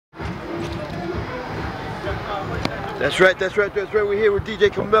That's right. We're here with DJ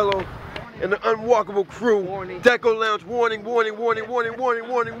Camilo and the Unwalkable crew. Warning. Deco Lounge, warning.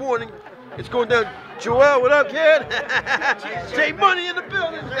 It's going down. Joel, what up, kid? J Money in the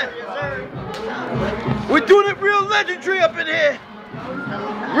building. We're doing it real legendary up in here.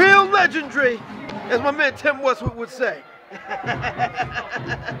 Real legendary, as my man Tim Westwood would say. Yeah.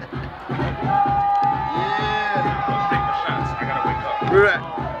 Take the shots. I gotta wake up.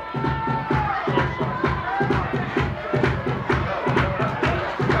 Right.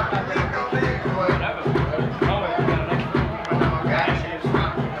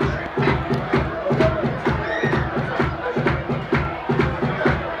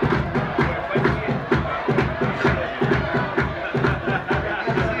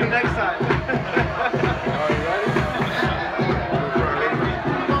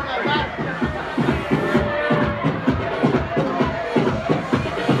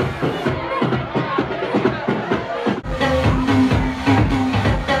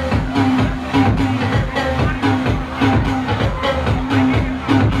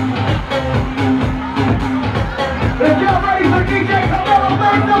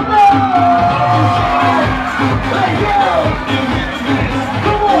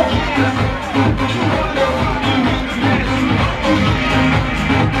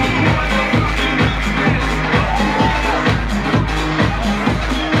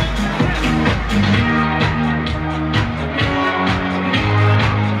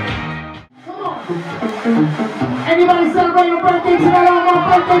 Anybody celebrating a birthday tonight on my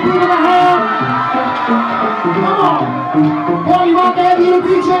birthday, people in the house? Come on. Party rock, heavy, the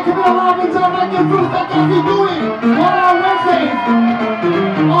DJ, Camilo live and talk like your fruits that can be doing. All our Wednesdays.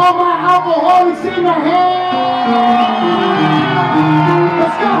 All my alcoholics in the hand.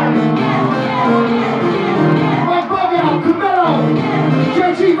 Let's go. Mike Bugger, Camilo,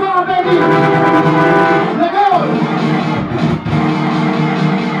 JG Vaughn, baby. Let's go.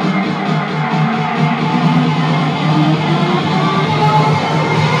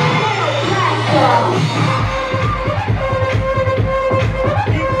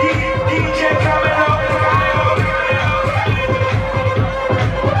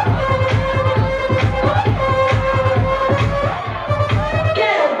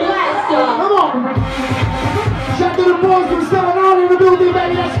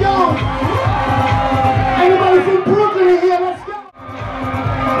 Let's go! Anybody from Brooklyn in here, let's go!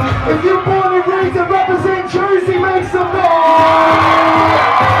 If you're born and raised and represent Jersey, make some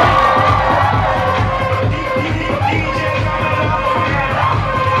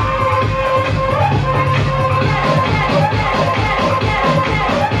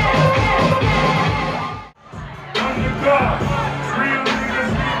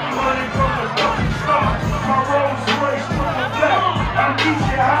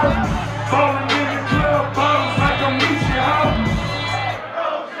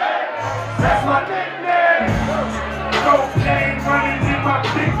That's my nickname. Cocaine running in my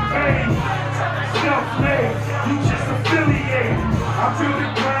big veins. Self-made, you just affiliate. I feel the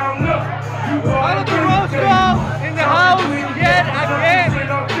ground up. You are in the house yet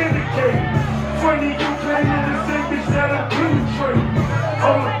again. Funny, you claiming the same bitch that I penetrate.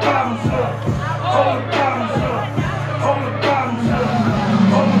 Hold the bottles up. Hold the bottles up. Hold the bottles up.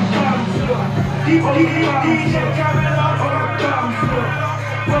 Hold the bottles up. DJ coming up. Hold the bottles up.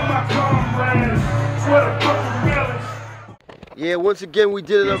 For my comrades, what a fucking feelings. Yeah, once again we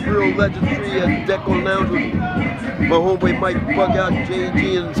did it up real legendary at Deco Lounge with my homeboy Mike Bugout,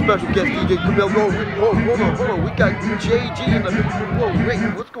 JG, and special guest DJ Camilo. Hold on. We got JG in the. Whoa, wait,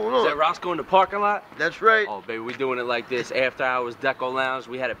 what's going on? Is that Roscoe in the parking lot? That's right. Oh, baby, we're doing it like this. After hours, Deco Lounge.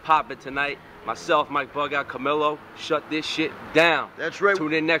 We had it popping tonight. Myself, Mike Bugout, Camilo, shut this shit down. That's right.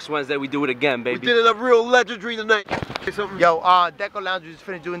 Tune in next Wednesday, we do it again, baby. We did it up real legendary tonight. Say something. Yo, Deco Lounge, we just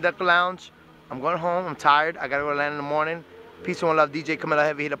finished doing Deco Lounge. I'm going home, I'm tired. I gotta go to Atlanta in the morning. Peace and one love, DJ Camilo,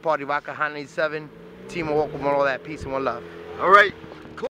 Heavy Hitter Party Rocker, Hot 97, Team of Walk with all that. Peace and one love. All right.